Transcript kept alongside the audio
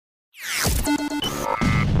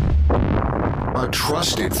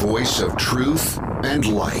trusted voice of truth and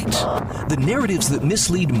light. The narratives that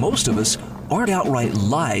mislead most of us aren't outright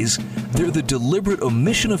lies. They're the deliberate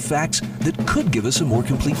omission of facts that could give us a more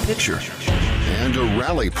complete picture. And a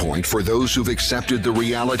rally point for those who've accepted the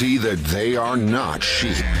reality that they are not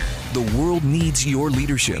sheep. The world needs your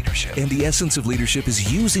leadership, and the essence of leadership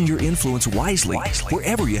is using your influence wisely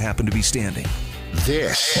wherever you happen to be standing.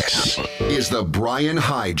 This is the Bryan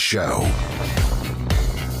Hyde Show.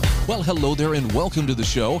 Well, hello there, and welcome to the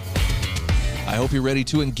show. I hope you're ready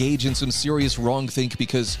to engage in some serious wrongthink,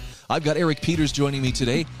 because I've got Eric Peters joining me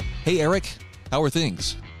today. Hey, Eric, how are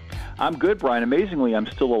things? I'm good, Brian. Amazingly, I'm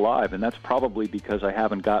still alive, and that's probably because I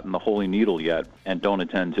haven't gotten the Holy Needle yet and don't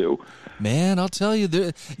intend to. Man, I'll tell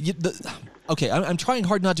you, okay, I'm trying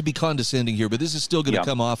hard not to be condescending here, but this is still going to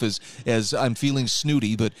come off as I'm feeling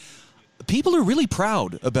snooty, but people are really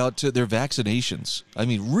proud about their vaccinations. I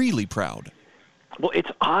mean, really proud. Well, it's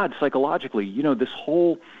odd psychologically. You know, this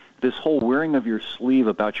whole wearing of your sleeve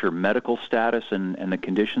about your medical status and the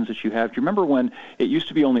conditions that you have. Do you remember when it used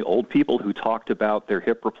to be only old people who talked about their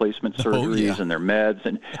hip replacement surgeries and their meds?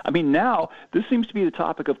 And I mean, now this seems to be the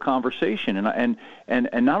topic of conversation. And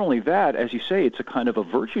not only that, as you say, it's a kind of a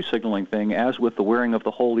virtue signaling thing, as with the wearing of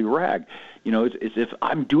the holy rag. You know, it's if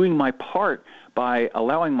I'm doing my part by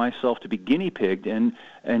allowing myself to be guinea pigged and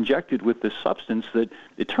injected with this substance that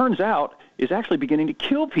it turns out is actually beginning to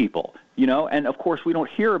kill people. You know, and of course we don't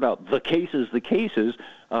hear about the cases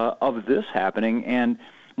of this happening, and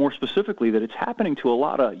more specifically that it's happening to a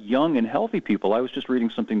lot of young and healthy people. I was just reading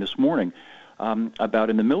something this morning about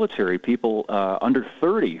in the military, people under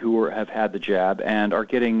 30 who have had the jab and are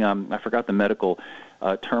getting, I forgot the medical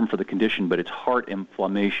term for the condition, but it's heart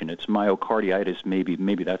inflammation. It's myocarditis,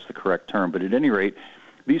 maybe that's the correct term. But at any rate,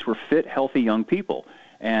 these were fit, healthy young people.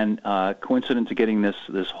 And coincident to getting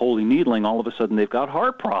this holy needling, all of a sudden they've got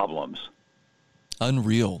heart problems.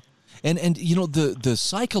 Unreal. And you know, the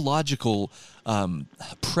psychological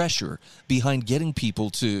pressure behind getting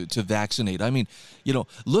people to vaccinate. I mean, you know,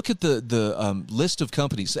 look at the list of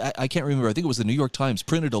companies. I can't remember. I think it was the New York Times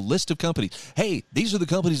printed a list of companies. Hey, these are the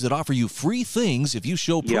companies that offer you free things if you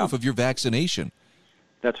show proof of your vaccination.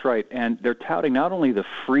 That's right. And they're touting not only the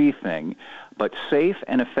free thing, but safe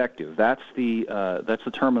and effective. That's the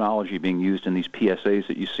terminology being used in these PSAs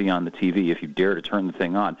that you see on the TV if you dare to turn the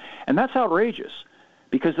thing on. And that's outrageous,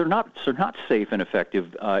 because they're not safe and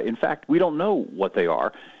effective. In fact, we don't know what they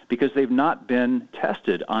are because they've not been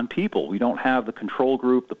tested on people. We don't have the control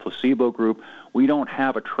group, the placebo group. We don't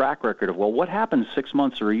have a track record of, well, what happens 6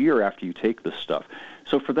 months or a year after you take this stuff?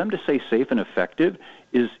 So for them to say safe and effective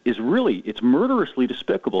is really, it's murderously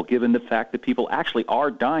despicable, given the fact that people actually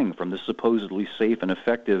are dying from this supposedly safe and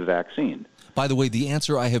effective vaccine. By the way, the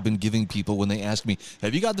answer I have been giving people when they ask me,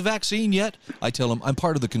 have you got the vaccine yet? I tell them I'm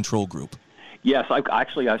part of the control group. Yes,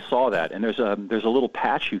 I saw that, and there's a little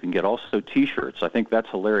patch you can get, also T-shirts. I think that's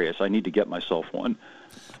hilarious. I need to get myself one.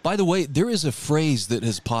 By the way, there is a phrase that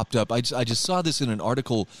has popped up. I just saw this in an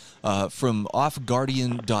article from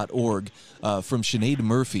offguardian.org from Sinead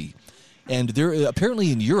Murphy. And there,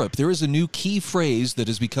 apparently in Europe, there is a new key phrase that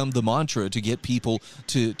has become the mantra to get people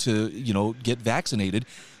to get vaccinated.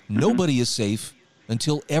 Nobody is safe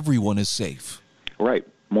until everyone is safe. Right.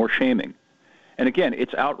 More shaming. And again,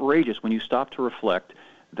 it's outrageous when you stop to reflect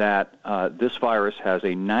that this virus has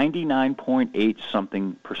a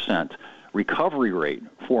 99.8-something% recovery rate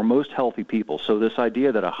for most healthy people. So this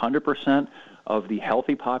idea that 100% of the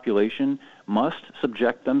healthy population must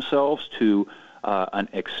subject themselves to an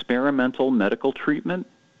experimental medical treatment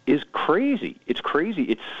is crazy. It's crazy.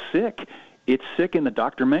 It's sick. It's sick in the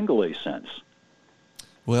Dr. Mengele sense.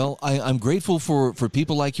 Well, I'm grateful for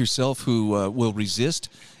people like yourself who will resist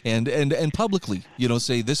and publicly,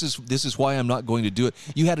 say this is why I'm not going to do it.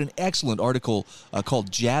 You had an excellent article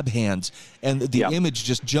called Jab Hands, and the image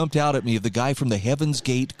just jumped out at me of the guy from the Heaven's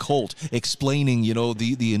Gate cult explaining,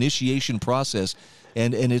 the initiation process,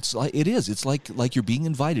 and it's like you're being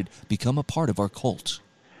invited, become a part of our cult.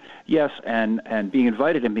 Yes, and being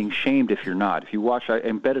invited and being shamed if you're not. If you watch, I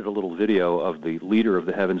embedded a little video of the leader of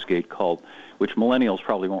the Heaven's Gate cult, which millennials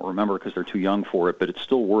probably won't remember because they're too young for it, but it's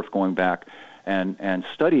still worth going back and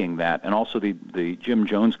studying that, and also the Jim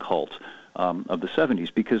Jones cult of the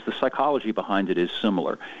 70s, because the psychology behind it is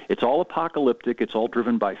similar. It's all apocalyptic. It's all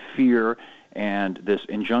driven by fear and this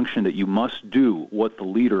injunction that you must do what the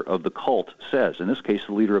leader of the cult says. In this case,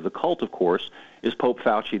 the leader of the cult, of course, is Pope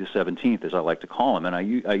Fauci the 17th, as I like to call him. And I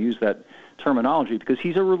use that terminology because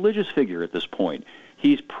he's a religious figure at this point.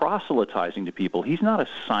 He's proselytizing to people. He's not a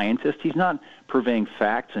scientist. He's not purveying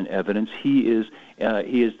facts and evidence. He is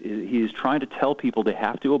trying to tell people they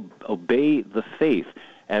have to obey the faith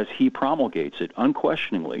as he promulgates it,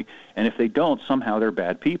 unquestioningly. And if they don't, somehow they're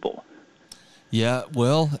bad people. Yeah,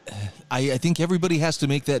 well, I think everybody has to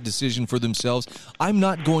make that decision for themselves. I'm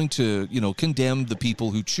not going to, condemn the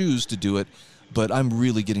people who choose to do it, but I'm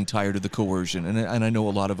really getting tired of the coercion, and I know a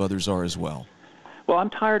lot of others are as well. Well, I'm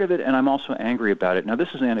tired of it, and I'm also angry about it. Now, this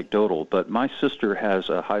is anecdotal, but my sister has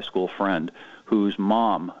a high school friend whose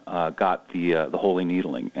mom got the holy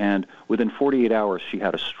needling, and within 48 hours she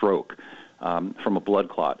had a stroke from a blood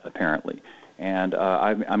clot, apparently. And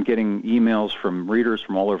I'm getting emails from readers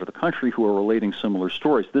from all over the country who are relating similar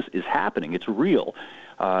stories. This is happening. It's real.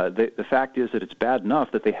 The fact is that it's bad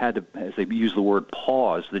enough that they had to, as they use the word,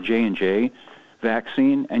 pause the J&J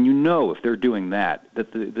vaccine. And if they're doing that,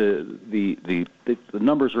 that the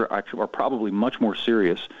numbers are probably much more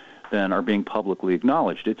serious than are being publicly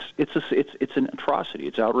acknowledged. It's an atrocity.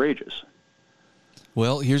 It's outrageous.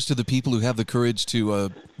 Well, here's to the people who have the courage to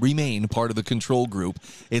remain part of the control group.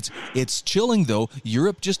 It's chilling, though.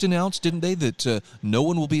 Europe just announced, didn't they, that no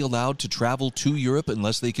one will be allowed to travel to Europe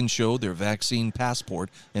unless they can show their vaccine passport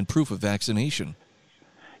and proof of vaccination.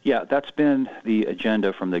 Yeah, that's been the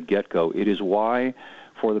agenda from the get-go. It is why,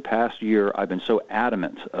 for the past year, I've been so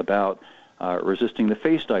adamant about resisting the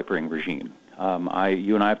face diapering regime.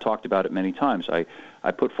 You and I have talked about it many times.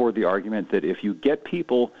 I put forward the argument that if you get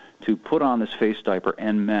people to put on this face diaper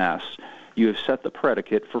en masse, you have set the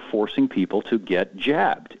predicate for forcing people to get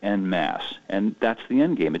jabbed en masse. And that's the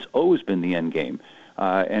end game. It's always been the end game.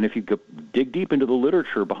 And if you dig deep into the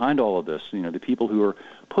literature behind all of this, the people who are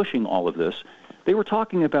pushing all of this, they were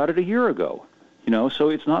talking about it a year ago. So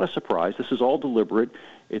it's not a surprise. This is all deliberate.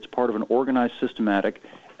 It's part of an organized, systematic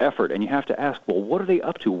effort. And you have to ask, well, what are they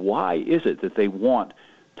up to? Why is it that they want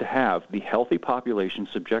to have the healthy population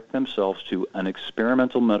subject themselves to an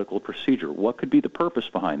experimental medical procedure? What could be the purpose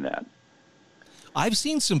behind that? I've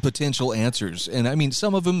seen some potential answers, and I mean,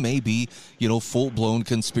 some of them may be, full-blown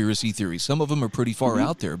conspiracy theories. Some of them are pretty far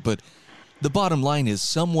out there, but the bottom line is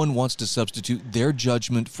someone wants to substitute their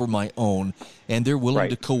judgment for my own, and they're willing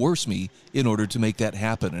to coerce me in order to make that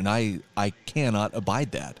happen, and I cannot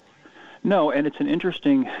abide that. No, and it's an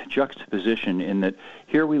interesting juxtaposition in that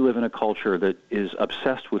here we live in a culture that is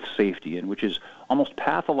obsessed with safety and which is almost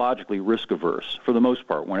pathologically risk-averse for the most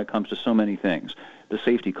part when it comes to so many things. The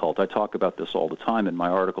safety cult, I talk about this all the time in my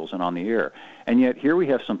articles and on the air. And yet here we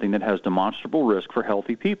have something that has demonstrable risk for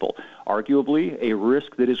healthy people, arguably a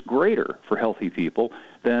risk that is greater for healthy people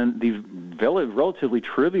than the relatively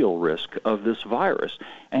trivial risk of this virus.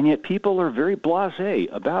 And yet people are very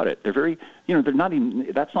blasé about it. They're very, they're not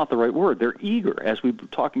even, that's not the right word. They're eager, as we were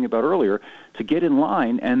talking about earlier, to get in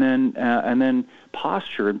line and then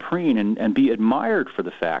posture and preen and be admired for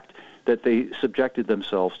the fact that they subjected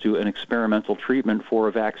themselves to an experimental treatment for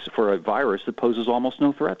a virus that poses almost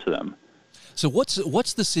no threat to them. So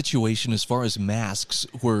what's the situation as far as masks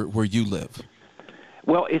where you live?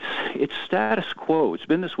 Well, it's status quo. It's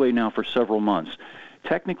been this way now for several months.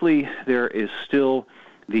 Technically, there is still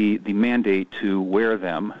the mandate to wear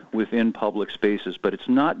them within public spaces, but it's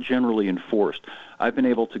not generally enforced. I've been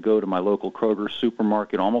able to go to my local Kroger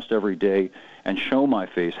supermarket almost every day and show my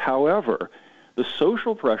face. However, the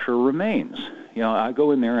social pressure remains. I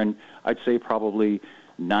go in there and I'd say probably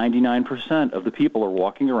 99% of the people are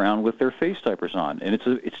walking around with their face diapers on, and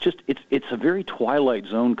it's a very Twilight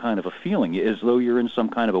Zone kind of a feeling, as though you're in some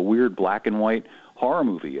kind of a weird black and white horror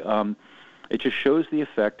movie. It just shows the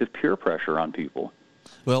effect of peer pressure on people.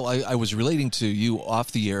 Well, I was relating to you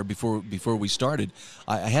off the air before we started.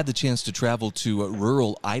 I had the chance to travel to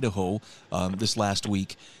rural Idaho this last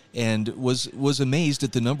week, and was amazed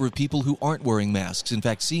at the number of people who aren't wearing masks. In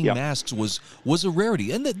fact, seeing masks was a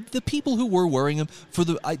rarity. And the people who were wearing them,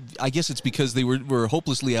 I guess it's because they were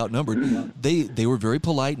hopelessly outnumbered. They were very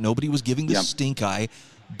polite. Nobody was giving the stink eye,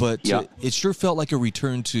 but it sure felt like a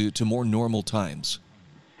return to more normal times.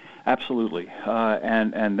 Absolutely,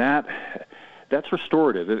 and that's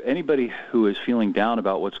restorative. If anybody who is feeling down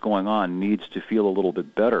about what's going on needs to feel a little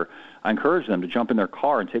bit better, I encourage them to jump in their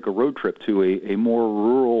car and take a road trip to a more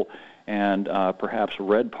rural and perhaps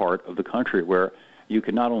red part of the country where you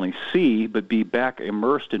can not only see but be back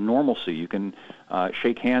immersed in normalcy. You can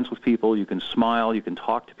shake hands with people, you can smile, you can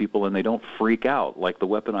talk to people, and they don't freak out like the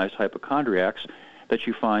weaponized hypochondriacs that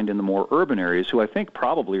you find in the more urban areas, who I think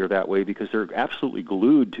probably are that way because they're absolutely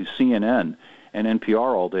glued to CNN and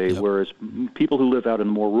NPR all day, whereas people who live out in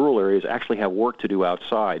the more rural areas actually have work to do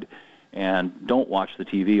outside and don't watch the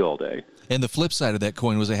TV all day. And the flip side of that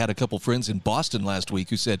coin was I had a couple friends in Boston last week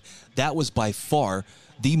who said that was by far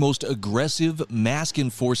the most aggressive mask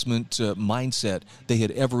enforcement mindset they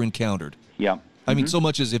had ever encountered. Yeah. I mean, so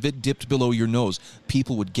much as if it dipped below your nose,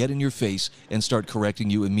 people would get in your face and start correcting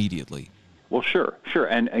you immediately. Well, sure.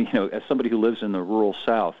 And as somebody who lives in the rural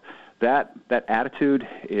South, that attitude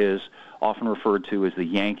is often referred to as the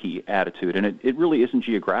Yankee attitude, and it really isn't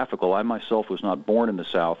geographical. I myself was not born in the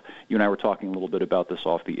South. You and I were talking a little bit about this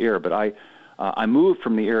off the air, but I moved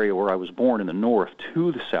from the area where I was born in the North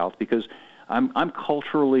to the South because I'm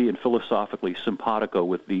culturally and philosophically simpatico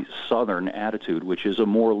with the Southern attitude, which is a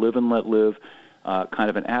more live and let live kind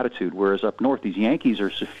of an attitude, whereas up north, these Yankees are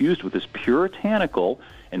suffused with this puritanical,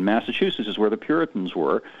 and Massachusetts is where the Puritans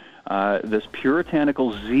were, this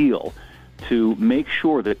puritanical zeal to make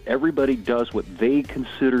sure that everybody does what they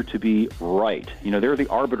consider to be right. They're the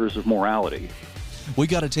arbiters of morality. We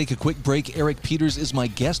got to take a quick break. Eric Peters is my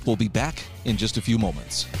guest. We'll be back in just a few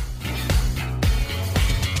moments.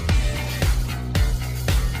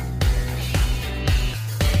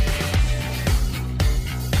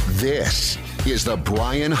 This is the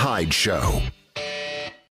Bryan Hyde Show.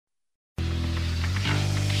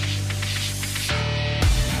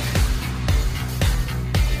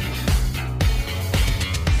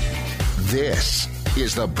 This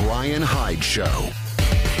is the Bryan Hyde Show.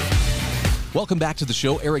 Welcome back to the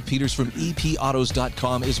show. Eric Peters from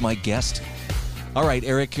EPAutos.com is my guest. All right,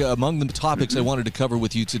 Eric, among the topics I wanted to cover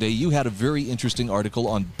with you today, you had a very interesting article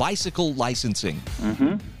on bicycle licensing.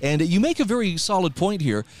 And you make a very solid point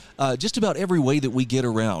here. Just about every way that we get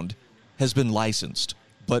around has been licensed.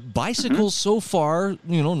 But bicycles so far,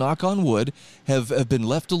 knock on wood, have been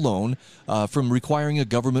left alone from requiring a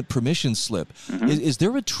government permission slip. Is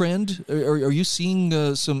there a trend? Are you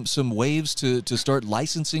seeing some waves to start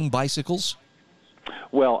licensing bicycles?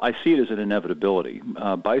 Well, I see it as an inevitability.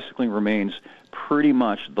 Bicycling remains pretty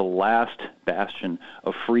much the last bastion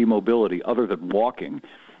of free mobility other than walking,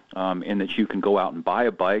 in that you can go out and buy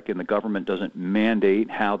a bike and the government doesn't mandate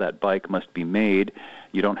how that bike must be made.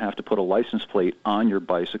 You don't have to put a license plate on your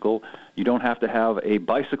bicycle. You don't have to have a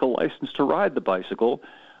bicycle license to ride the bicycle,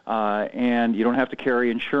 and you don't have to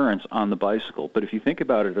carry insurance on the bicycle. But if you think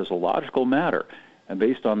about it as a logical matter, and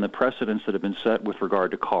based on the precedents that have been set with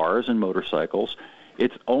regard to cars and motorcycles,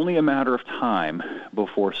 it's only a matter of time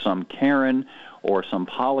before some Karen or some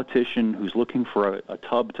politician who's looking for a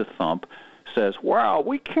tub to thump says, well,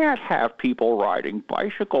 we can't have people riding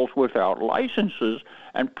bicycles without licenses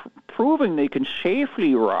and proving they can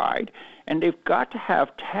safely ride, and they've got to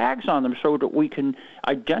have tags on them so that we can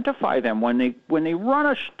identify them when they run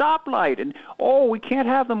a stoplight, and we can't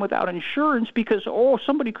have them without insurance because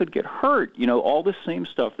somebody could get hurt. All the same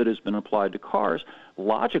stuff that has been applied to cars.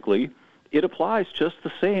 Logically, it applies just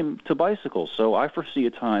the same to bicycles. So I foresee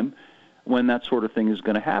a time when that sort of thing is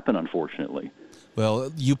going to happen, unfortunately.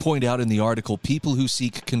 Well, you point out in the article, people who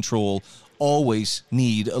seek control always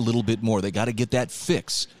need a little bit more. They got to get that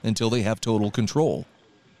fix until they have total control.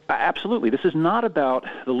 Absolutely. This is not about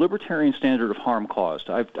the libertarian standard of harm caused.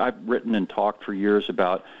 I've written and talked for years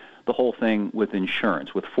about the whole thing with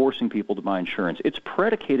insurance, with forcing people to buy insurance. It's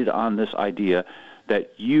predicated on this idea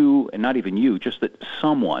that you, and not even you, just that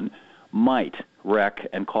someone might wreck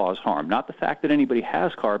and cause harm. Not the fact that anybody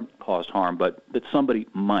has caused harm, but that somebody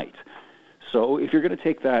might. So if you're going to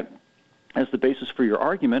take that as the basis for your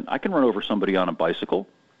argument, I can run over somebody on a bicycle.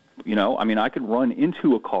 I could run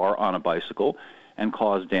into a car on a bicycle and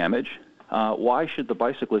cause damage. Why should the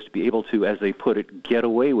bicyclist be able to, as they put it, get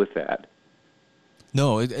away with that?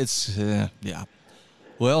 No, it's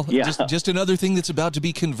Well, yeah. just another thing that's about to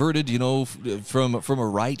be converted, from a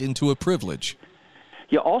right into a privilege.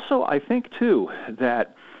 Yeah, also, I think, too,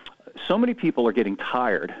 that so many people are getting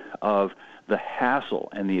tired of the hassle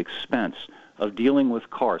and the expense of dealing with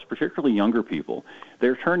cars, particularly younger people.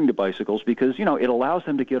 They're turning to bicycles because, it allows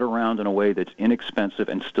them to get around in a way that's inexpensive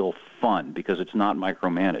and still fun because it's not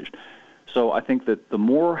micromanaged. So I think that the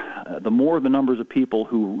more the numbers of people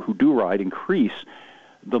who do ride increase,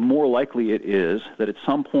 the more likely it is that at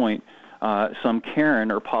some point some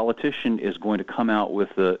Karen or politician is going to come out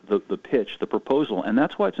with the pitch, the proposal. And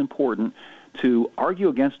that's why it's important to argue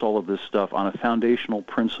against all of this stuff on a foundational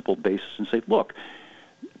principled basis and say, look,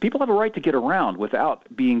 people have a right to get around without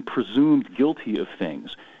being presumed guilty of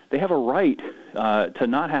things. They have a right to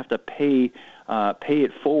not have to pay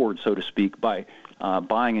it forward, so to speak, by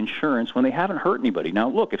buying insurance when they haven't hurt anybody. Now,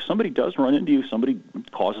 look, if somebody does run into you, somebody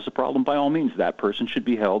causes a problem, by all means, that person should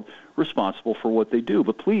be held responsible for what they do.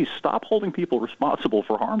 But please stop holding people responsible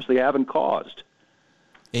for harms they haven't caused.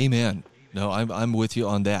 Amen. No, I'm with you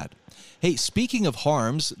on that. Hey, speaking of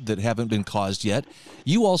harms that haven't been caused yet,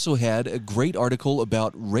 you also had a great article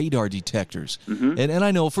about radar detectors. And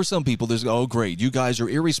I know for some people, there's, oh, great, you guys are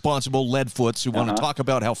irresponsible leadfoots who want to talk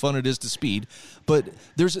about how fun it is to speed. But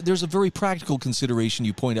there's a very practical consideration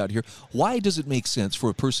you point out here. Why does it make sense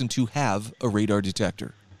for a person to have a radar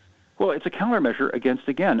detector? Well, it's a countermeasure against,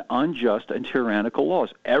 again, unjust and tyrannical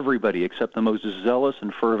laws. Everybody except the most zealous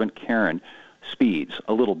and fervent Karen speeds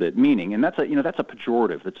a little bit, meaning, and that's a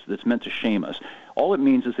pejorative that's meant to shame us. All it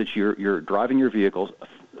means is that you're driving your vehicles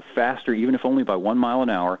faster, even if only by 1 mile an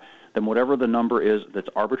hour, than whatever the number is that's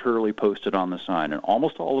arbitrarily posted on the sign. And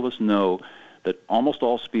almost all of us know that almost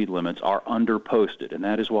all speed limits are underposted, and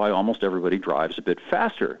that is why almost everybody drives a bit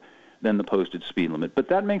faster than the posted speed limit. But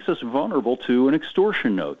that makes us vulnerable to an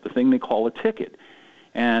extortion note, the thing they call a ticket.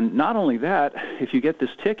 And not only that, if you get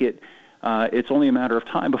this ticket, it's only a matter of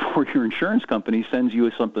time before your insurance company sends you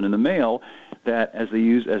something in the mail that, as they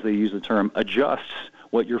use the term, adjusts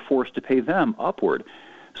what you're forced to pay them upward.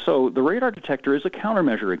 So the radar detector is a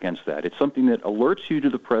countermeasure against that. It's something that alerts you to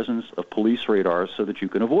the presence of police radars so that you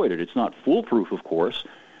can avoid it. It's not foolproof, of course,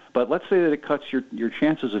 but let's say that it cuts your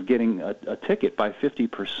chances of getting a ticket by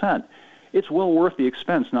 50%. It's well worth the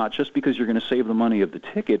expense, not just because you're going to save the money of the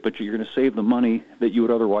ticket, but you're going to save the money that you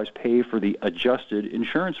would otherwise pay for the adjusted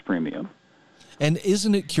insurance premium. And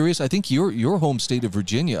isn't it curious? I think your home state of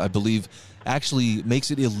Virginia, I believe, actually makes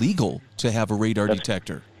it illegal to have a radar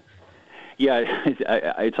detector. Yeah,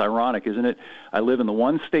 it's ironic, isn't it? I live in the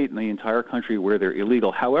one state in the entire country where they're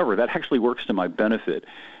illegal. However, that actually works to my benefit,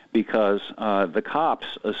 because the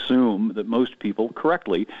cops assume that most people,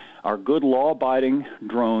 correctly, are good law-abiding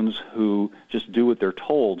drones who just do what they're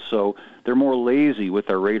told. So they're more lazy with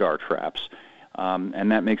their radar traps.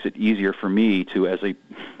 And that makes it easier for me to, as a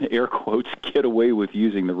air quotes, get away with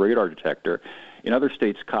using the radar detector. In other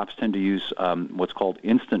states, cops tend to use what's called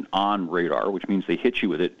instant-on radar, which means they hit you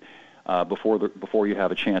with it before you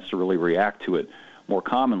have a chance to really react to it more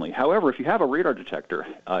commonly. However, if you have a radar detector,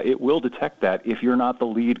 it will detect that if you're not the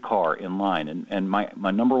lead car in line. And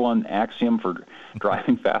my number one axiom for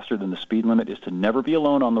driving faster than the speed limit is to never be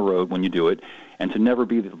alone on the road when you do it, and to never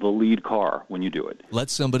be the lead car when you do it. Let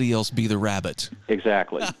somebody else be the rabbit.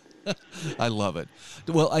 Exactly. I love it.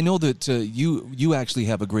 Well, I know that you actually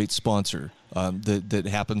have a great sponsor that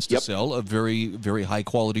happens to sell a very, very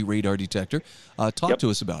high-quality radar detector. Talk to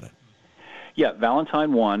us about it. Yeah,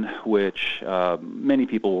 Valentine One, which many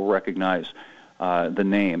people will recognize the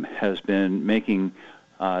name, has been making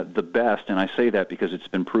the best, and I say that because it's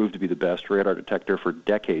been proved to be the best radar detector for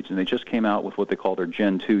decades. And they just came out with what they call their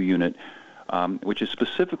Gen 2 unit, which is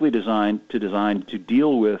specifically designed to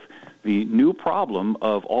deal with the new problem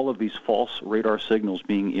of all of these false radar signals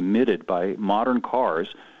being emitted by modern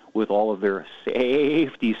cars with all of their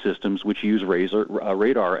safety systems, which use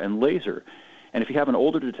radar and laser. And if you have an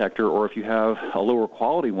older detector, or if you have a lower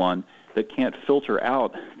quality one that can't filter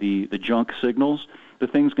out the junk signals, the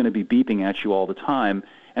thing's going to be beeping at you all the time,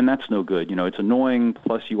 and that's no good. You know, it's annoying,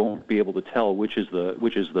 plus you won't be able to tell which is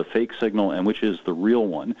the fake signal and which is the real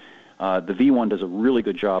one. The V1 does a really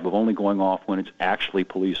good job of only going off when it's actually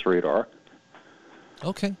police radar.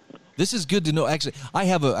 Okay. This is good to know. Actually, I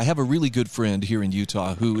have a really good friend here in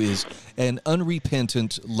Utah who is an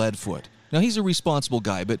unrepentant leadfoot. Now, he's a responsible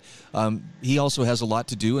guy, but he also has a lot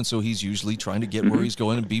to do, and so he's usually trying to get where he's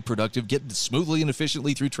going and be productive, get smoothly and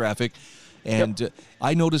efficiently through traffic. And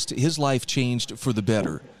I noticed his life changed for the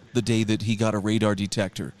better the day that he got a radar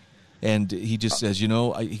detector. And he just says,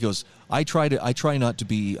 he goes, I try not to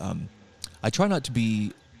be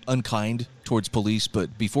unkind towards police,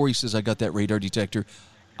 but before he says I got that radar detector,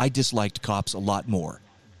 I disliked cops a lot more.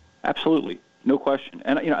 Absolutely. No question.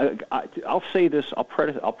 And I'll say this. I'll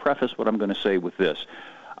preface what I'm going to say with this.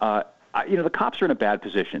 The cops are in a bad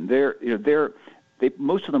position.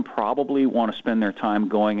 Most of them probably want to spend their time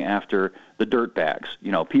going after the dirt bags.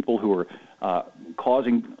 People who are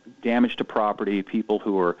causing damage to property, people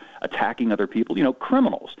who are attacking other people.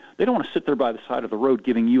 Criminals. They don't want to sit there by the side of the road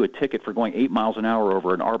giving you a ticket for going 8 miles an hour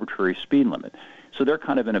over an arbitrary speed limit. So they're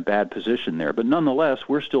kind of in a bad position there. But nonetheless,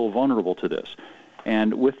 we're still vulnerable to this.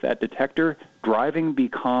 And with that detector, driving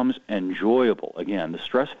becomes enjoyable. Again, the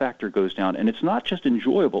stress factor goes down, and it's not just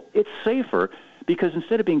enjoyable, it's safer, because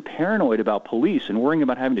instead of being paranoid about police and worrying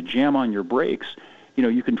about having to jam on your brakes,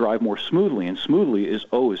 you can drive more smoothly, and smoothly is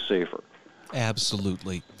always safer.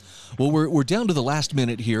 Absolutely. Well, we're down to the last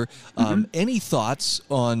minute here. Any thoughts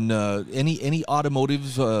on any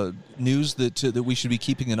automotive news that we should be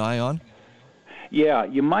keeping an eye on? Yeah,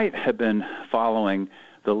 you might have been following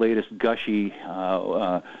the latest gushy,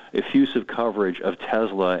 effusive coverage of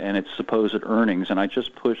Tesla and its supposed earnings. And I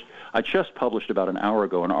just published about an hour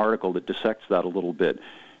ago an article that dissects that a little bit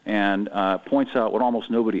and points out what almost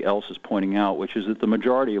nobody else is pointing out, which is that the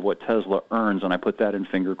majority of what Tesla earns, and I put that in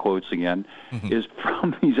finger quotes again, is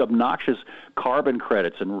from these obnoxious carbon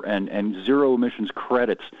credits and zero emissions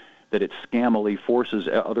credits that it scammily forces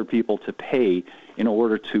other people to pay in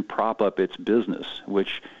order to prop up its business,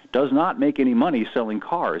 which does not make any money selling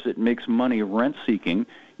cars. It makes money rent-seeking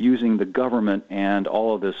using the government and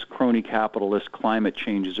all of this crony capitalist climate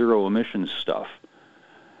change zero emissions stuff.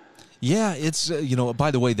 Yeah, it's, by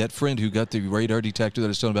the way, that friend who got the radar detector that I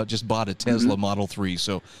was talking about just bought a Tesla Model 3.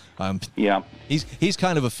 So yeah, he's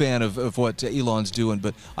kind of a fan of what Elon's doing.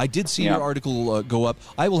 But I did see your article go up.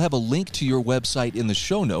 I will have a link to your website in the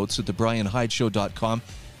show notes at thebryanhydeshow.com.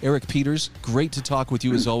 Eric Peters, great to talk with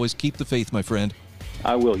you as always. Keep the faith, my friend.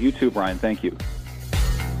 I will. You too, Bryan. Thank you.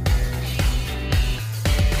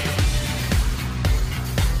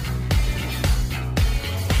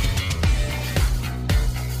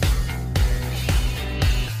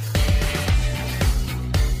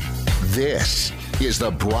 This is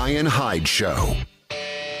the Bryan Hyde Show.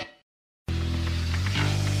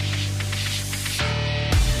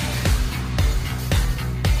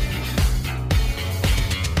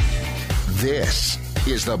 This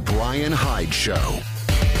is the Bryan Hyde Show.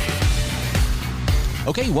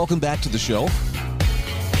 Okay, welcome back to the show.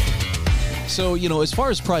 So, as far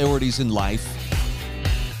as priorities in life,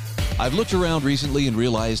 I've looked around recently and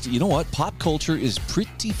realized, you know what? Pop culture is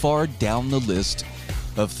pretty far down the list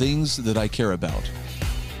of things that I care about.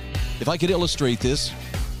 If I could illustrate this,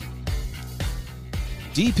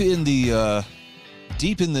 deep in the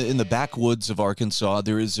backwoods of Arkansas,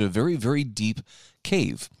 there is a very, very deep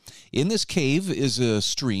cave. In this cave is a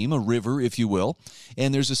stream, a river, if you will,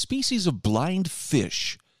 and there's a species of blind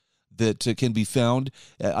fish that can be found.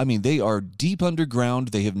 They are deep underground.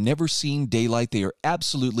 They have never seen daylight. They are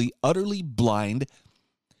absolutely, utterly blind.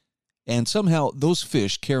 And somehow those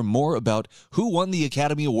fish care more about who won the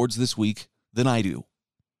Academy Awards this week than I do.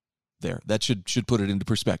 There, that should put it into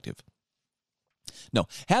perspective. No,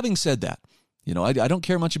 having said that, I don't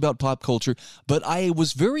care much about pop culture, but I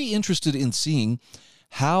was very interested in seeing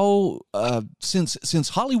how since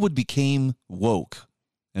Hollywood became woke,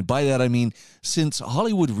 and by that I mean since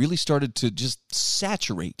Hollywood really started to just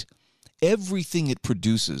saturate everything it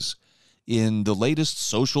produces in the latest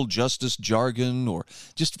social justice jargon or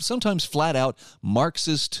just sometimes flat out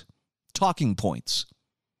Marxist talking points.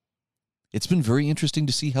 It's been very interesting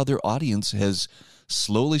to see how their audience has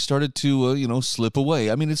slowly started to, slip away.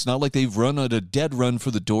 It's not like they've run at a dead run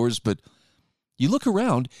for the doors, but you look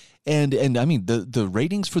around and the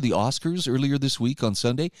ratings for the Oscars earlier this week on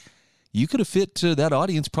Sunday, you could have fit that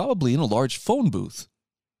audience probably in a large phone booth.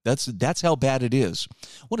 That's how bad it is.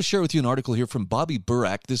 I want to share with you an article here from Bobby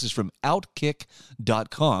Burak. This is from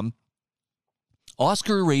Outkick.com.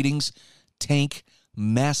 Oscar ratings tank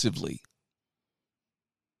massively.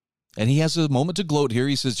 And he has a moment to gloat here.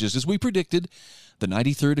 He says, just as we predicted, the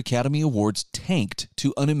 93rd Academy Awards tanked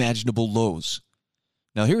to unimaginable lows.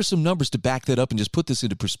 Now, here are some numbers to back that up and just put this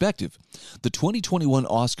into perspective. The 2021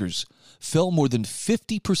 Oscars fell more than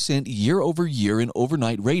 50% year over year in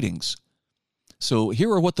overnight ratings. So here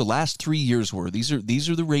are what the last 3 years were. These are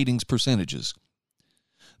the ratings percentages.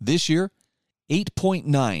 This year,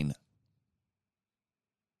 8.9.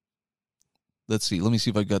 Let's see. Let me see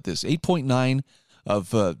if I got this. 8.9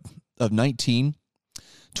 of 19.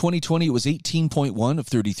 2020 it was 18.1 of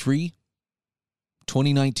 33.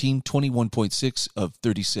 2019 21.6 of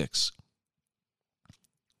 36.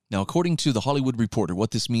 Now, according to the Hollywood Reporter, what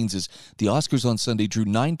this means is the Oscars on Sunday drew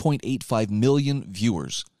 9.85 million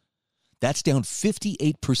viewers. That's down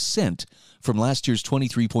 58% from last year's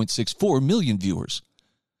 23.64 million viewers.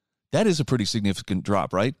 That is a pretty significant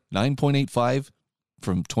drop, right? 9.85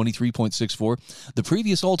 from 23.64. The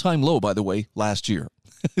previous all-time low, by the way, last year.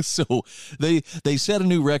 So they set a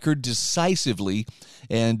new record decisively,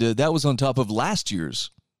 and that was on top of last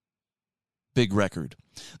year's big record.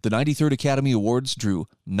 The 93rd Academy Awards drew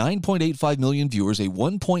 9.85 million viewers, a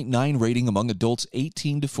 1.9 rating among adults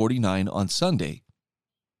 18 to 49 on Sunday.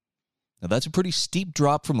 Now, that's a pretty steep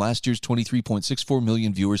drop from last year's 23.64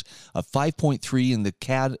 million viewers, a 5.3 in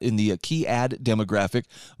the key ad demographic,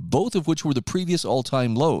 both of which were the previous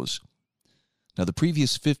all-time lows. Now, the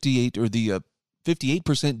previous 58%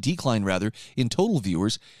 decline, rather, in total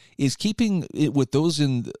viewers is keeping it with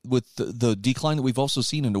the decline that we've also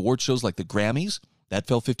seen in award shows like the Grammys. That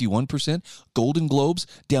fell 51%. Golden Globes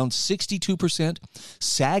down 62%.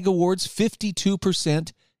 SAG Awards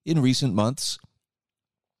 52% in recent months.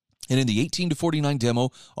 And in the 18 to 49 demo,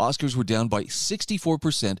 Oscars were down by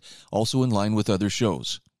 64%, also in line with other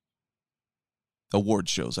shows. Award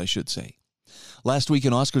shows, I should say. Last week,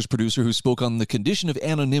 an Oscars producer who spoke on the condition of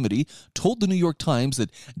anonymity told the New York Times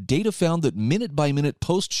that data found that minute-by-minute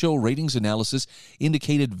post-show ratings analysis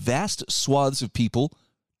indicated vast swaths of people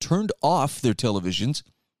turned off their televisions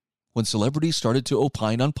when celebrities started to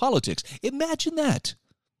opine on politics. Imagine that.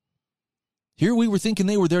 Here we were thinking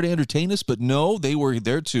they were there to entertain us, but no, they were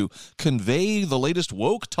there to convey the latest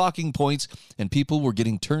woke talking points, and people were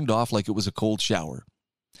getting turned off like it was a cold shower.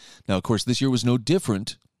 Now, of course, this year was no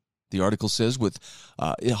different. The article says, with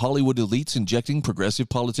Hollywood elites injecting progressive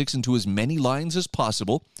politics into as many lines as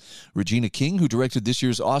possible. Regina King, who directed this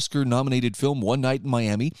year's Oscar-nominated film One Night in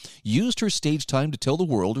Miami, used her stage time to tell the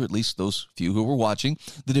world, or at least those few who were watching,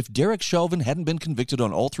 that if Derek Chauvin hadn't been convicted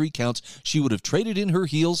on all 3 counts, she would have traded in her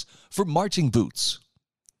heels for marching boots.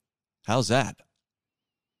 How's that?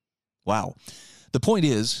 Wow. The point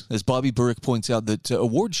is, as Bobby Burke points out, that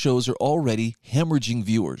award shows are already hemorrhaging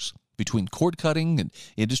viewers. Between cord-cutting and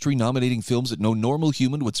industry-nominating films that no normal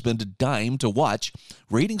human would spend a dime to watch,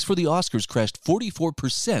 ratings for the Oscars crashed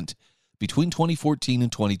 44% between 2014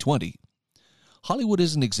 and 2020. Hollywood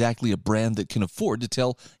isn't exactly a brand that can afford to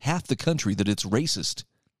tell half the country that it's racist.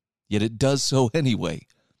 Yet it does so anyway.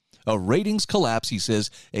 A ratings collapse, he says,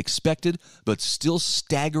 expected but still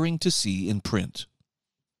staggering to see in print.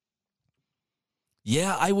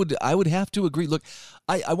 Yeah, I would have to agree. Look,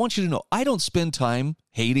 I want you to know, I don't spend time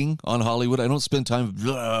hating on Hollywood. I don't spend time,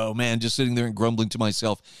 oh man, just sitting there and grumbling to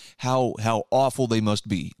myself how awful they must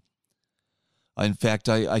be. In fact,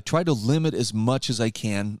 I try to limit as much as I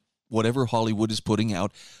can whatever Hollywood is putting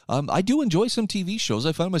out. I do enjoy some TV shows.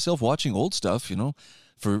 I find myself watching old stuff, you know.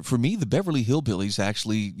 For me, the Beverly Hillbillies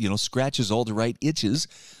actually, scratches all the right itches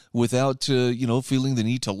without, feeling the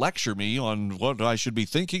need to lecture me on what I should be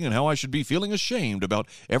thinking and how I should be feeling ashamed about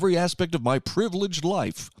every aspect of my privileged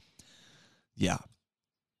life. Yeah.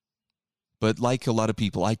 But like a lot of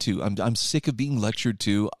people, I'm sick of being lectured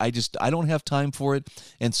to. I don't have time for it,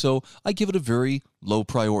 and so I give it a very low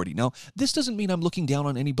priority. Now, this doesn't mean I'm looking down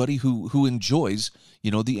on anybody who enjoys,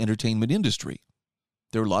 the entertainment industry.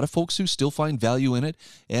 There are a lot of folks who still find value in it,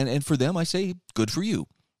 and for them, I say, good for you.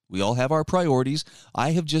 We all have our priorities.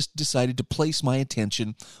 I have just decided to place my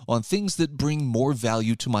attention on things that bring more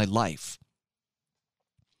value to my life.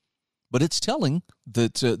 But it's telling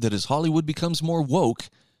that as Hollywood becomes more woke,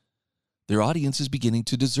 their audience is beginning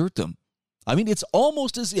to desert them. I mean, it's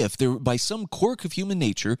almost as if, by some quirk of human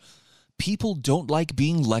nature, people don't like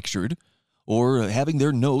being lectured or having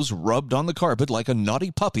their nose rubbed on the carpet like a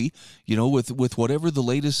naughty puppy, with whatever the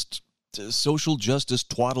latest social justice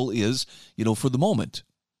twaddle is, for the moment.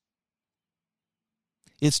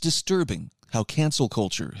 It's disturbing how cancel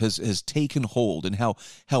culture has taken hold and how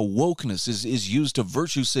wokeness is used to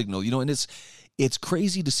virtue signal, and it's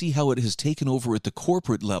crazy to see how it has taken over at the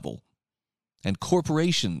corporate level. And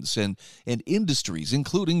corporations and industries,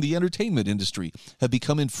 including the entertainment industry, have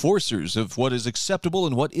become enforcers of what is acceptable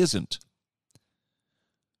and what isn't.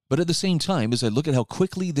 But at the same time, as I look at how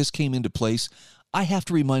quickly this came into place, I have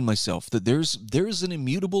to remind myself that there's an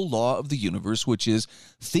immutable law of the universe, which is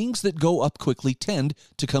things that go up quickly tend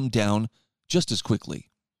to come down just as quickly.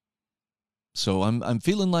 So I'm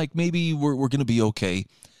feeling like maybe we're going to be okay.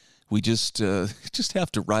 We just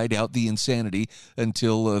have to ride out the insanity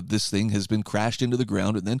until this thing has been crashed into the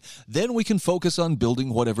ground, and then we can focus on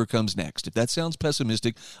building whatever comes next. If that sounds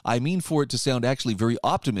pessimistic, I mean for it to sound actually very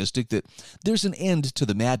optimistic that there's an end to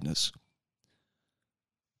the madness.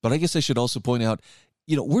 But I guess I should also point out,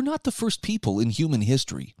 we're not the first people in human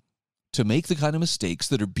history to make the kind of mistakes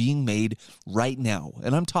that are being made right now.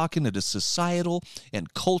 And I'm talking at a societal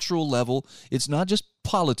and cultural level. It's not just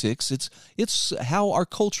politics, it's how our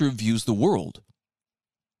culture views the world.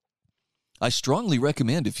 I strongly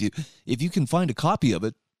recommend, if you can find a copy of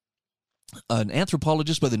it, an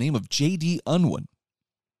anthropologist by the name of J.D. Unwin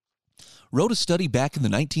wrote a study back in the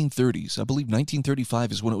 1930s. I believe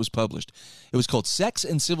 1935 is when it was published. It was called Sex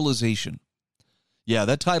and Civilization. Yeah,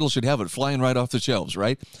 that title should have it flying right off the shelves,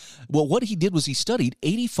 right? Well, what he did was he studied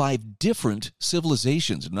 85 different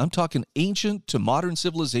civilizations, and I'm talking ancient to modern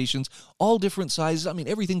civilizations, all different sizes. I mean,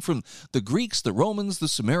 everything from the Greeks, the Romans, the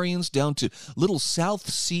Sumerians, down to little South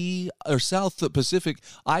Pacific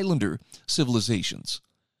Islander civilizations.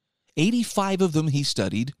 85 of them he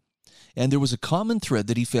studied, and there was a common thread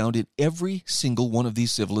that he found in every single one of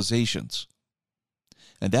these civilizations.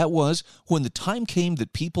 And that was when the time came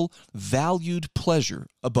that people valued pleasure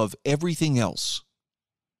above everything else.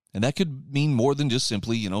 And that could mean more than just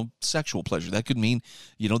simply, sexual pleasure. That could mean,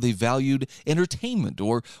 they valued entertainment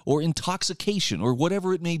or intoxication or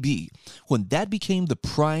whatever it may be. When that became the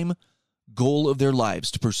prime goal of their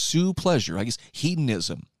lives, to pursue pleasure, I guess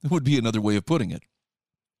hedonism would be another way of putting it.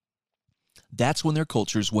 That's when their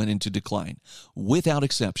cultures went into decline, without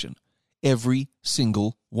exception, every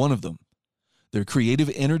single one of them. Their creative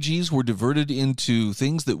energies were diverted into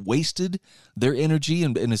things that wasted their energy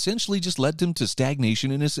and essentially just led them to stagnation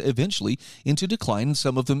and eventually into decline, and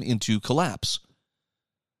some of them into collapse.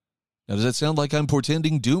 Now, does that sound like I'm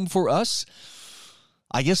portending doom for us?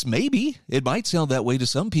 I guess maybe. It might sound that way to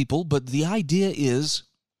some people, but the idea is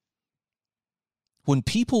when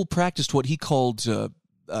people practiced what he called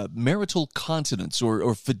marital continence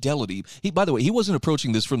or fidelity. By the way, he wasn't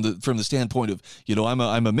approaching this from the standpoint of,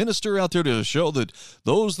 I'm a minister out there to show that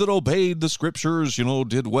those that obeyed the scriptures,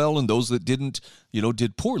 did well, and those that didn't,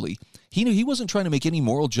 did poorly. He wasn't trying to make any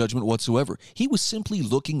moral judgment whatsoever. He was simply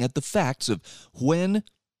looking at the facts of when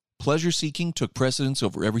pleasure seeking took precedence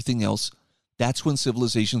over everything else. That's when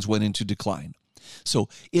civilizations went into decline. So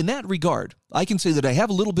in that regard, I can say that I have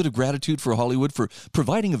a little bit of gratitude for Hollywood for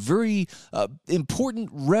providing a very important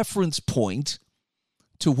reference point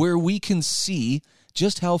to where we can see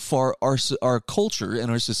just how far our culture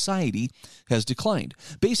and our society has declined.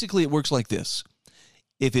 Basically, it works like this.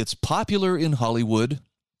 If it's popular in Hollywood,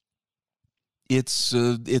 it's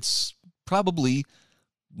probably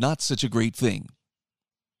not such a great thing.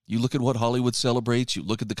 You look at what Hollywood celebrates, you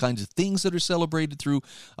look at the kinds of things that are celebrated through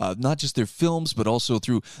not just their films, but also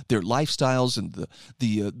through their lifestyles and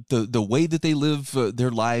the way that they live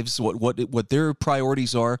their lives, what their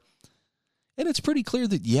priorities are. And it's pretty clear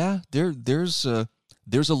that,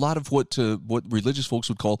 there's a lot of what religious folks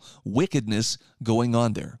would call wickedness going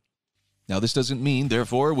on there. Now, this doesn't mean,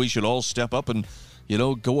 therefore, we should all step up and,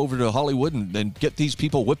 go over to Hollywood and get these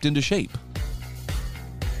people whipped into shape.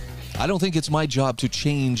 I don't think it's my job to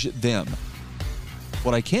change them.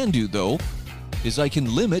 What I can do, though, is I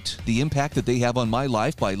can limit the impact that they have on my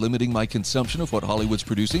life by limiting my consumption of what Hollywood's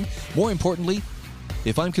producing. More importantly,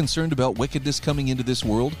 if I'm concerned about wickedness coming into this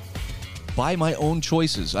world, by my own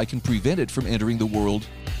choices, I can prevent it from entering the world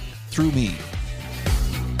through me.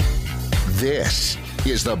 This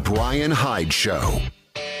is the Bryan Hyde Show.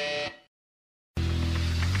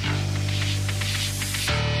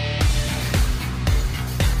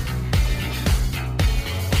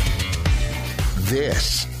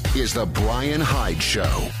 This is the Bryan Hyde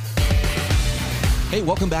Show. Hey,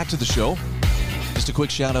 welcome back to the show. Just a quick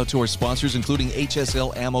shout out to our sponsors, including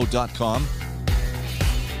HSLammo.com.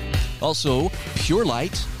 Also, Pure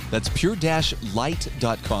Light. That's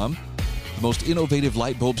pure-light.com. The most innovative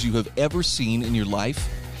light bulbs you have ever seen in your life.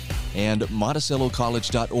 And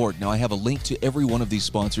MonticelloCollege.org. Now, I have a link to every one of these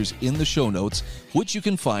sponsors in the show notes, which you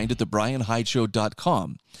can find at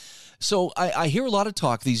thebryanhydeshow.com. So I hear a lot of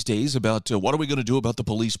talk these days about what are we going to do about the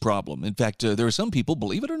police problem. In fact, there are some people,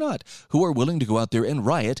 believe it or not, who are willing to go out there and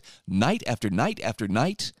riot night after night after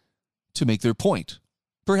night to make their point.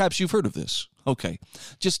 Perhaps you've heard of this. Okay,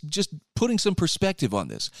 just putting some perspective on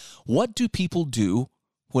this. What do people do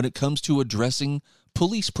when it comes to addressing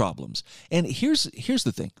police problems? And here's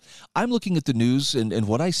the thing. I'm looking at the news, and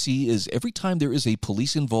what I see is every time there is a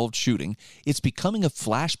police-involved shooting, it's becoming a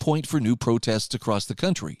flashpoint for new protests across the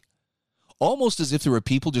country. Almost as if there are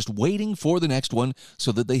people just waiting for the next one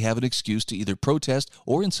so that they have an excuse to either protest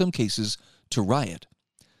or, in some cases, to riot.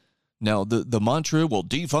 Now, the mantra, well,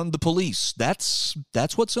 defund the police, that's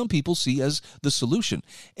what some people see as the solution.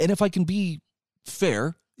 And if I can be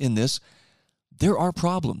fair in this, there are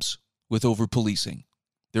problems with over-policing.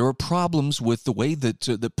 There are problems with the way that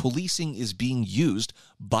that policing is being used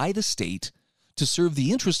by the state to serve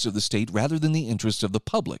the interests of the state rather than the interests of the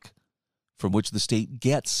public, from which the state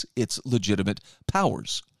gets its legitimate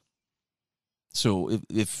powers. So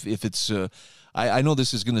if it's, I know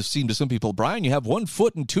this is going to seem to some people, Bryan, you have one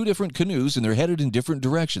foot in two different canoes and they're headed in different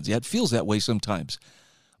directions. Yeah, it feels that way sometimes.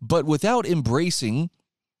 But without embracing,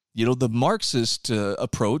 the Marxist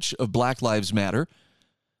approach of Black Lives Matter,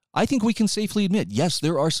 I think we can safely admit, yes,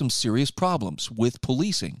 there are some serious problems with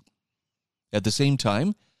policing. At the same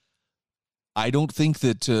time, I don't think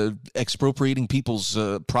that expropriating people's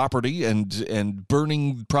property and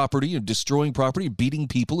burning property and destroying property, beating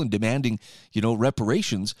people and demanding,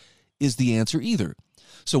 reparations is the answer either.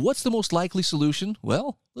 So what's the most likely solution?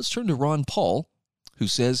 Well, let's turn to Ron Paul, who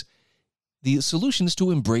says the solution is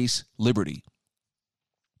to embrace liberty.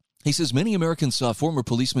 He says many Americans saw former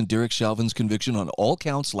policeman Derek Chauvin's conviction on all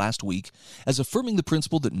counts last week as affirming the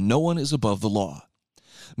principle that no one is above the law.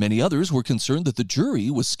 Many others were concerned that the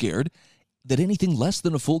jury was scared that anything less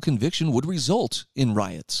than a full conviction would result in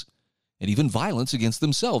riots and even violence against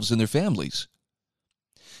themselves and their families.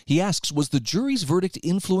 He asks, was the jury's verdict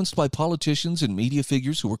influenced by politicians and media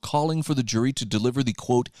figures who were calling for the jury to deliver the,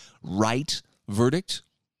 quote, right verdict?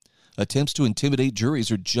 Attempts to intimidate juries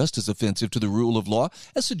are just as offensive to the rule of law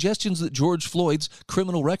as suggestions that George Floyd's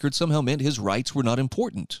criminal record somehow meant his rights were not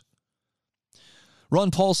important. Ron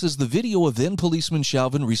Paul says the video of then-policeman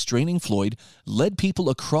Chauvin restraining Floyd led people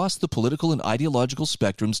across the political and ideological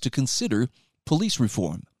spectrums to consider police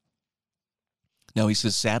reform. Now, he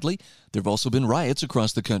says, sadly, there have also been riots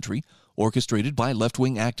across the country, orchestrated by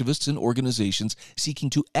left-wing activists and organizations seeking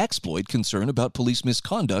to exploit concern about police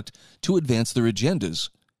misconduct to advance their agendas.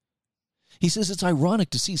 He says it's ironic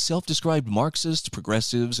to see self-described Marxists,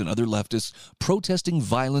 progressives, and other leftists protesting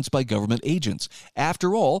violence by government agents.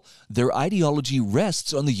 After all, their ideology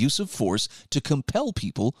rests on the use of force to compel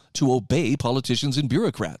people to obey politicians and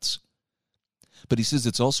bureaucrats. But he says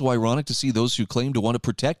it's also ironic to see those who claim to want to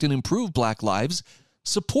protect and improve black lives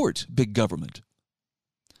support big government.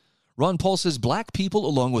 Ron Paul says black people,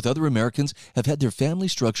 along with other Americans, have had their family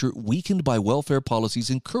structure weakened by welfare policies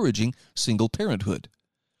encouraging single parenthood.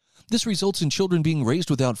 This results in children being raised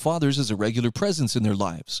without fathers as a regular presence in their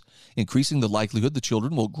lives, increasing the likelihood the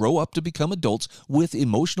children will grow up to become adults with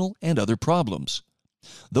emotional and other problems.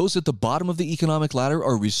 Those at the bottom of the economic ladder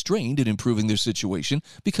are restrained in improving their situation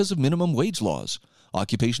because of minimum wage laws,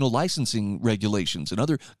 occupational licensing regulations, and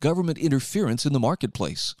other government interference in the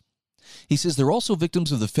marketplace. He says they're also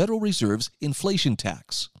victims of the Federal Reserve's inflation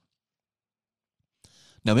tax.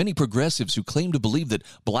 Now, many progressives who claim to believe that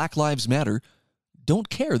Black Lives Matter don't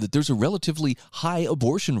care that there's a relatively high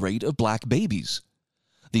abortion rate of black babies.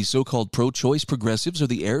 These so-called pro-choice progressives are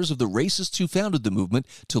the heirs of the racists who founded the movement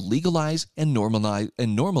to legalize and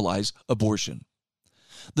normalize abortion.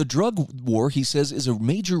 The drug war, he says, is a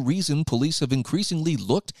major reason police have increasingly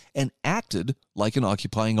looked and acted like an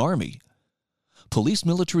occupying army. Police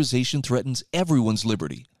militarization threatens everyone's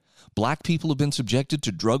liberty. Black people have been subjected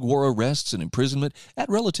to drug war arrests and imprisonment at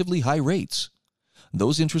relatively high rates.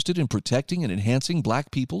 Those interested in protecting and enhancing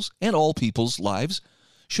black people's and all people's lives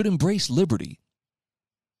should embrace liberty.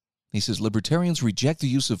 He says libertarians reject the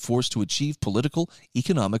use of force to achieve political,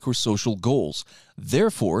 economic, or social goals.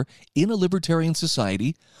 Therefore, in a libertarian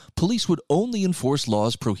society, police would only enforce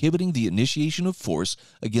laws prohibiting the initiation of force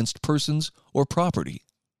against persons or property.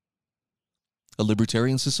 A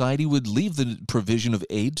libertarian society would leave the provision of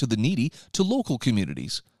aid to the needy to local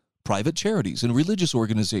communities, private charities, and religious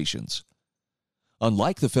organizations.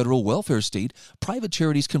 Unlike the federal welfare state, private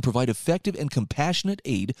charities can provide effective and compassionate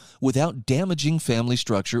aid without damaging family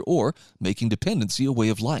structure or making dependency a way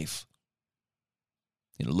of life.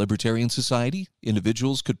 In a libertarian society,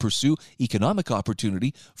 individuals could pursue economic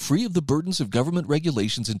opportunity free of the burdens of government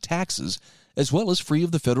regulations and taxes, as well as free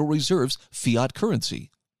of the Federal Reserve's fiat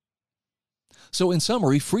currency. So in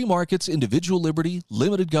summary, free markets, individual liberty,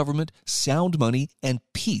 limited government, sound money, and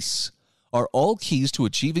peace are all keys to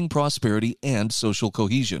achieving prosperity and social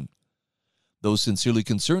cohesion. Those sincerely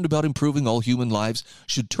concerned about improving all human lives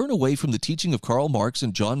should turn away from the teaching of Karl Marx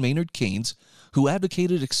and John Maynard Keynes, who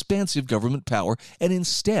advocated expansive government power, and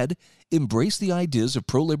instead embrace the ideas of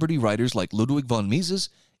pro-liberty writers like Ludwig von Mises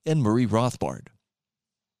and Murray Rothbard.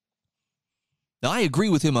 Now, I agree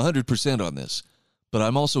with him 100% on this, but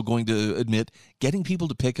I'm also going to admit getting people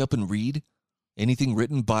to pick up and read anything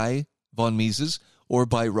written by von Mises or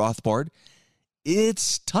by Rothbard,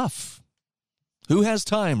 it's tough. Who has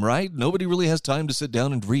time, right? Nobody really has time to sit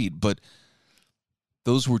down and read, but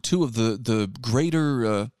those were two of the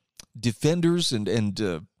greater defenders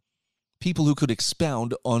and people who could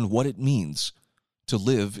expound on what it means to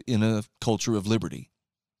live in a culture of liberty.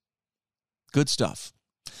 Good stuff.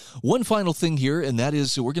 One final thing here, and that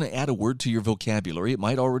is we're going to add a word to your vocabulary. It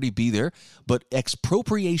might already be there, but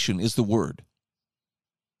expropriation is the word.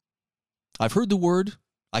 I've heard the word.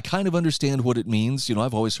 I kind of understand what it means. You know,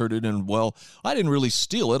 I've always heard it, and, well, I didn't really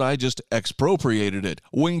steal it. I just expropriated it.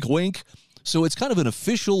 Wink, wink. So it's kind of an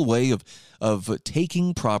official way of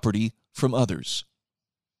taking property from others.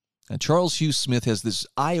 And Charles Hugh Smith has this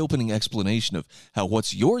eye-opening explanation of how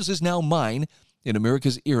what's yours is now mine in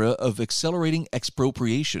America's era of accelerating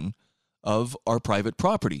expropriation of our private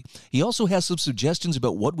property. He also has some suggestions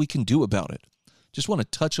about what we can do about it. Just want to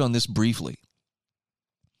touch on this briefly.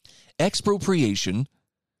 Expropriation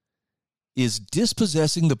is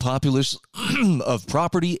dispossessing the populace of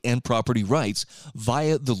property and property rights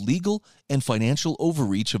via the legal and financial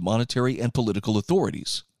overreach of monetary and political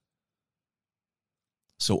authorities.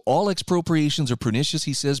 So all expropriations are pernicious,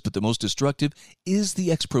 he says, but the most destructive is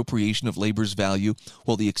the expropriation of labor's value,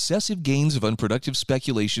 while the excessive gains of unproductive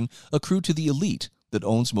speculation accrue to the elite that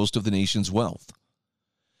owns most of the nation's wealth.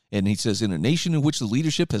 And he says, in a nation in which the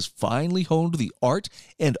leadership has finally honed the art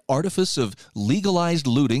and artifice of legalized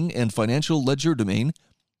looting and financial legerdemain,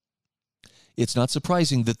 it's not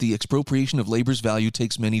surprising that the expropriation of labor's value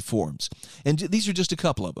takes many forms. And these are just a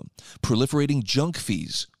couple of them. Proliferating junk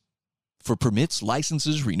fees for permits,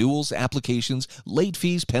 licenses, renewals, applications, late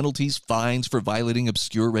fees, penalties, fines for violating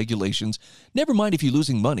obscure regulations. Never mind if you're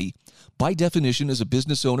losing money. By definition, as a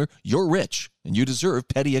business owner, you're rich and you deserve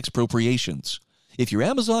petty expropriations. If you're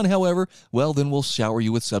Amazon, however, well, then we'll shower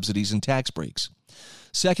you with subsidies and tax breaks.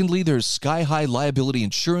 Secondly, there's sky-high liability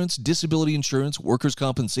insurance, disability insurance, workers'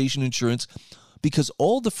 compensation insurance, because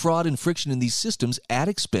all the fraud and friction in these systems add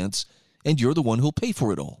expense, and you're the one who'll pay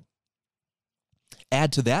for it all.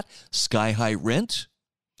 Add to that sky-high rent,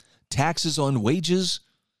 taxes on wages.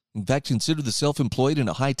 In fact, consider the self-employed in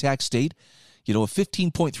a high-tax state. A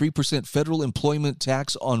 15.3% federal employment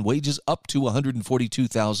tax on wages up to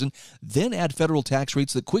 $142,000. Then add federal tax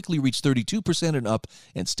rates that quickly reach 32% and up,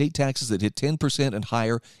 and state taxes that hit 10% and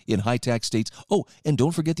higher in high-tax states. Oh, and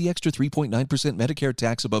don't forget the extra 3.9% Medicare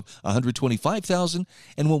tax above $125,000.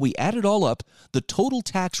 And when we add it all up, the total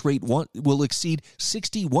tax rate will exceed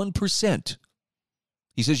 61%.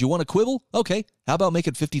 He says, you want to quibble? Okay, how about make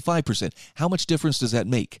it 55%? How much difference does that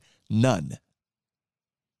make? None.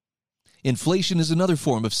 Inflation is another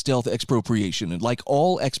form of stealth expropriation, and like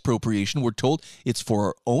all expropriation, we're told it's for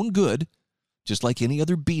our own good, just like any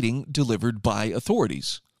other beating delivered by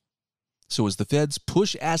authorities. So as the feds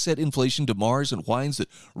push asset inflation to Mars and whines that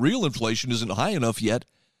real inflation isn't high enough yet,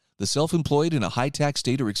 the self-employed in a high-tax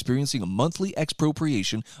state are experiencing a monthly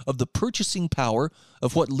expropriation of the purchasing power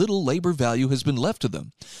of what little labor value has been left to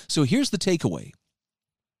them. So here's the takeaway.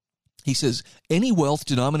 He says, any wealth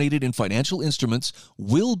denominated in financial instruments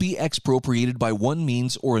will be expropriated by one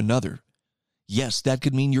means or another. Yes, that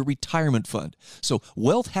could mean your retirement fund. So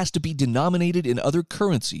wealth has to be denominated in other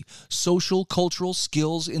currency, social, cultural,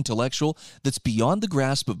 skills, intellectual, that's beyond the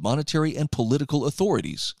grasp of monetary and political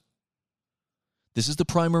authorities. This is the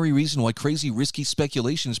primary reason why crazy, risky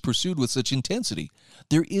speculation is pursued with such intensity.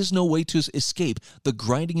 There is no way to escape the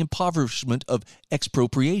grinding impoverishment of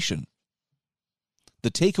expropriation.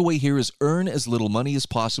 The takeaway here is earn as little money as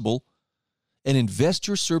possible and invest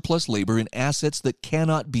your surplus labor in assets that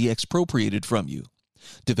cannot be expropriated from you.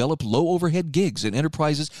 Develop low overhead gigs and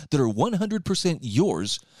enterprises that are 100%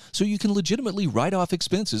 yours so you can legitimately write off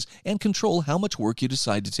expenses and control how much work you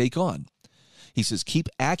decide to take on. He says keep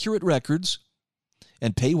accurate records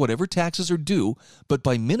and pay whatever taxes are due, but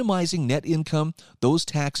by minimizing net income, those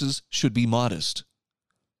taxes should be modest.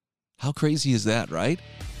 How crazy is that, right?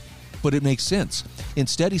 But it makes sense.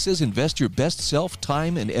 Instead, he says, invest your best self,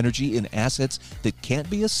 time, and energy in assets that can't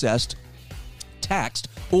be assessed, taxed,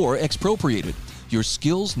 or expropriated. Your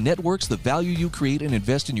skills, networks, the value you create, and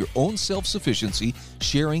invest in your own self-sufficiency,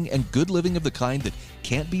 sharing, and good living of the kind that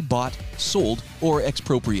can't be bought, sold, or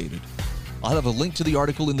expropriated. I'll have a link to the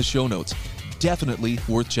article in the show notes. Definitely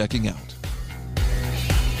worth checking out.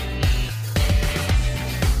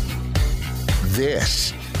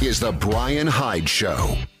 This is the Bryan Hyde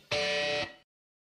Show.